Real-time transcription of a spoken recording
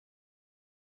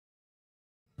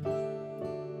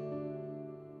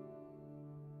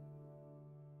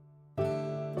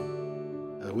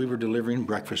We were delivering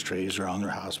breakfast trays around their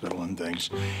hospital and things.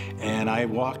 And I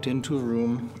walked into a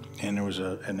room, and there was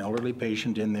an elderly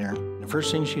patient in there. The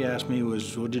first thing she asked me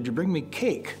was, well, did you bring me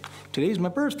cake? Today's my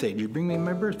birthday. Did you bring me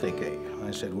my birthday cake? And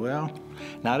I said, well,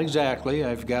 not exactly.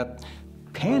 I've got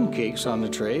pancakes on the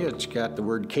tray. It's got the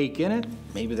word cake in it.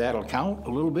 Maybe that'll count a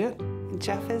little bit.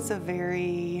 Jeff is a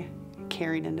very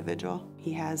caring individual.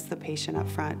 He has the patient up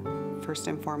front, first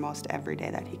and foremost, every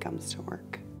day that he comes to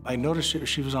work. I noticed that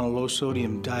she was on a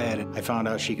low-sodium diet, and I found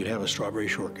out she could have a strawberry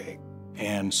shortcake.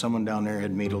 And someone down there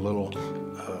had made a little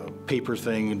paper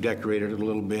thing and decorated it a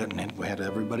little bit, and we had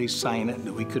everybody sign it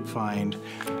that we could find,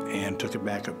 and took it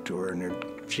back up to her, and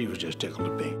she was just tickled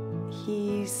to pink.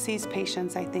 He sees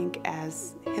patients, I think,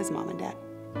 as his mom and dad,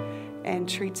 and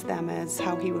treats them as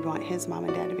how he would want his mom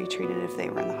and dad to be treated if they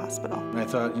were in the hospital. And I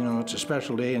thought, you know, it's a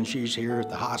special day, and she's here at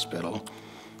the hospital,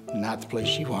 not the place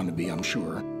she wanted to be, I'm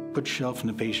sure. Put yourself in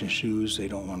the patient's shoes. They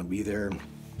don't want to be there.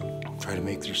 Try to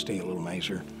make their stay a little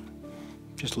nicer.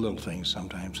 Just little things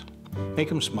sometimes. Make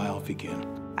them smile if you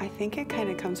can. I think it kind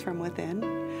of comes from within.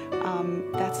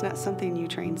 That's not something you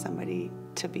train somebody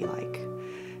to be like.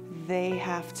 They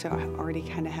have to already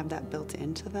kind of have that built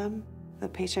into them. The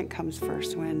patient comes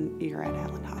first when you're at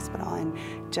Allen Hospital, and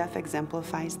Jeff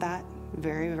exemplifies that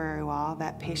very, very well.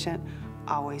 That patient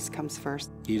always comes first.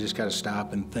 You just got to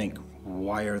stop and think,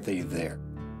 why are they there?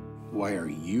 Why are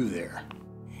you there?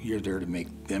 You're there to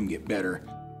make them get better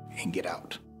and get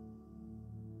out.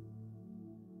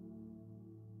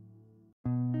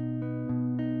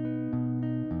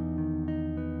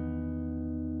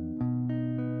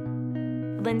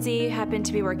 Lindsay happened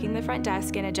to be working the front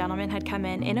desk, and a gentleman had come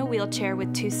in a wheelchair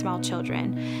with 2 small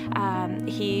children.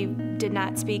 He did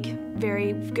not speak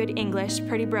very good English,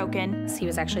 pretty broken. He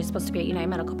was actually supposed to be at United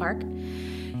Medical Park,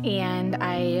 and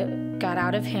I got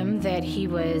out of him that he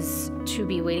was to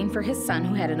be waiting for his son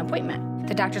who had an appointment.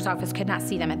 The doctor's office could not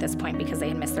see them at this point because they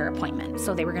had missed their appointment,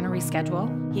 so they were going to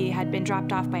reschedule. He had been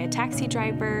dropped off by a taxi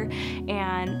driver,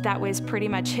 and that was pretty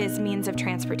much his means of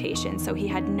transportation, so he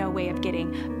had no way of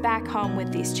getting back home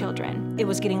with these children. It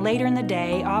was getting later in the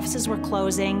day, offices were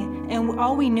closing, and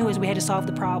all we knew is we had to solve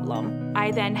the problem.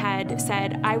 I then had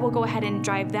said, I will go ahead and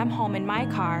drive them home in my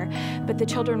car, but the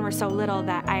children were so little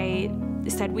that I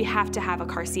said, we have to have a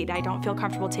car seat. I don't feel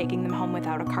comfortable taking them home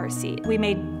without a car seat. We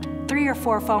made 3 or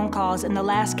 4 phone calls, and the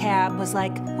last cab was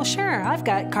like, well, sure, I've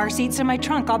got car seats in my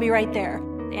trunk. I'll be right there.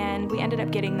 And we ended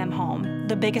up getting them home.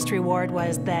 The biggest reward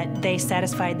was that they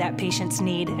satisfied that patient's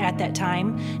need at that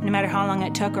time, no matter how long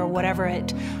it took or whatever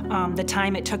the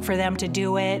time it took for them to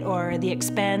do it or the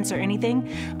expense or anything.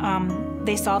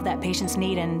 They solved that patient's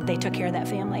need, and they took care of that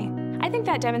family. I think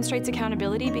that demonstrates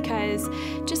accountability, because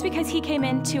just because he came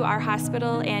into our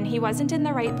hospital and he wasn't in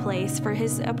the right place for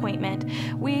his appointment,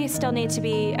 we still need to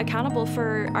be accountable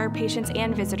for our patients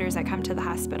and visitors that come to the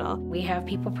hospital. We have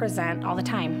people present all the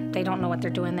time. They don't know what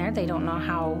they're doing there. They don't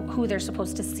know who they're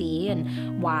supposed to see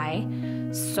and why.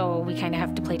 So we kind of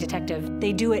have to play detective.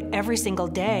 They do it every single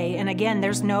day, and again,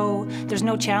 there's no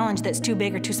challenge that's too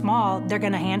big or too small. They're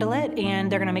going to handle it,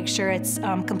 and they're going to make sure it's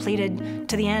completed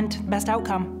to the end, best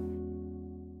outcome.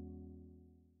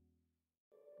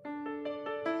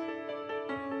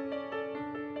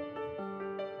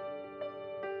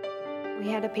 We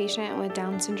had a patient with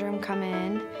Down syndrome come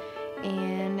in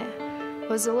and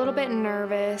was a little bit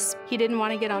nervous. He didn't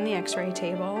want to get on the x-ray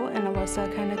table, and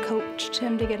Alyssa kind of coached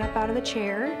him to get up out of the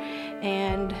chair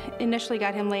and initially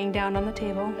got him laying down on the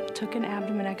table, took an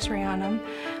abdomen x-ray on him.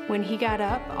 When he got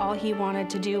up, all he wanted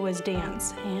to do was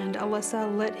dance, and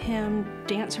Alyssa let him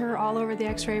dance her all over the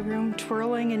x-ray room,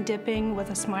 twirling and dipping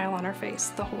with a smile on her face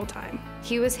the whole time.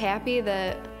 He was happy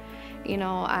that, you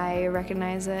know, I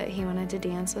recognized that he wanted to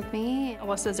dance with me.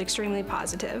 Alyssa's extremely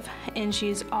positive, and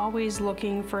she's always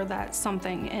looking for that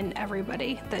something in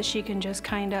everybody that she can just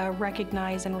kind of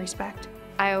recognize and respect.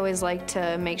 I always like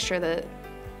to make sure that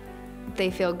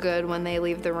they feel good when they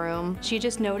leave the room. She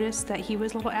just noticed that he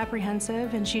was a little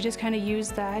apprehensive, and she just kind of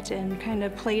used that and kind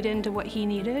of played into what he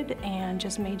needed and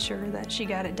just made sure that she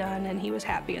got it done, and he was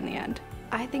happy in the end.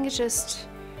 I think it's just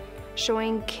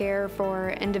showing care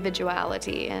for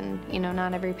individuality, and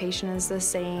not every patient is the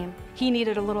same. He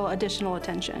needed a little additional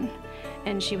attention,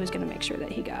 and she was going to make sure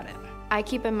that he got it. I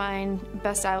keep in mind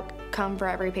best outcome for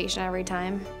every patient every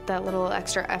time. That little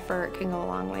extra effort can go a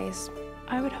long ways.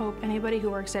 I would hope anybody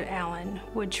who works at Allen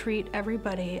would treat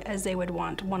everybody as they would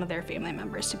want one of their family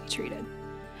members to be treated,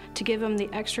 to give them the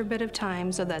extra bit of time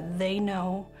so that they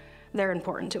know they're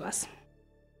important to us.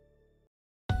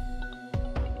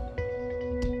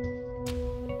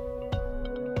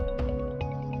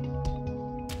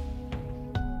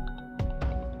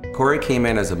 Corey came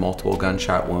in as a multiple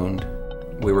gunshot wound.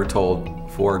 We were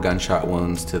told 4 gunshot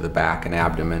wounds to the back and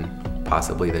abdomen,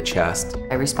 possibly the chest.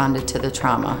 I responded to the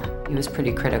trauma. He was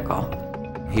pretty critical.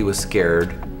 He was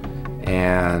scared,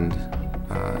 and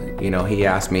he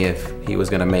asked me if he was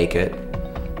gonna make it,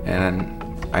 and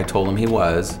I told him he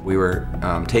was. We were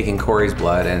taking Corey's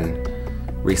blood and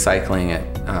recycling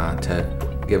it to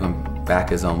give him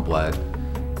back his own blood.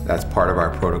 That's part of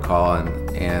our protocol,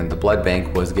 and the blood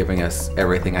bank was giving us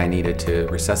everything I needed to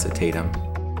resuscitate him.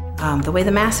 The way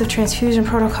the massive transfusion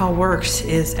protocol works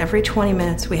is every 20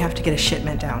 minutes we have to get a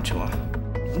shipment down to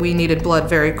them. We needed blood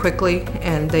very quickly,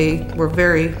 and they were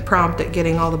very prompt at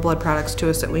getting all the blood products to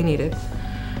us that we needed.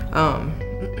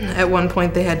 At one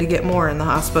point they had to get more in the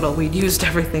hospital. We'd used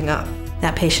everything up.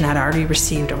 That patient had already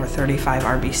received over 35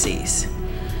 RBCs.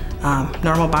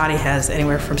 Normal body has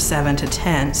anywhere from 7 to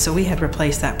 10, so we had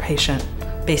replaced that patient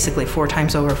basically 4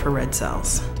 times over for red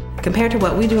cells. Compared to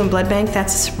what we do in blood bank,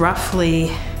 that's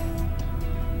roughly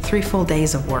 3 full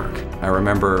days of work. I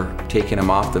remember taking him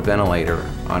off the ventilator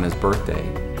on his birthday.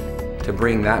 To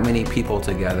bring that many people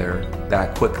together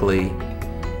that quickly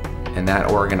and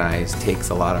that organized takes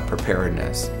a lot of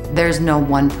preparedness. There's no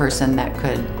one person that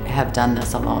could have done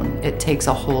this alone. It takes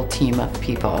a whole team of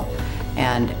people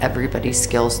and everybody's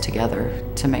skills together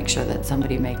to make sure that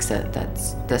somebody makes it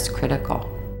that's this critical.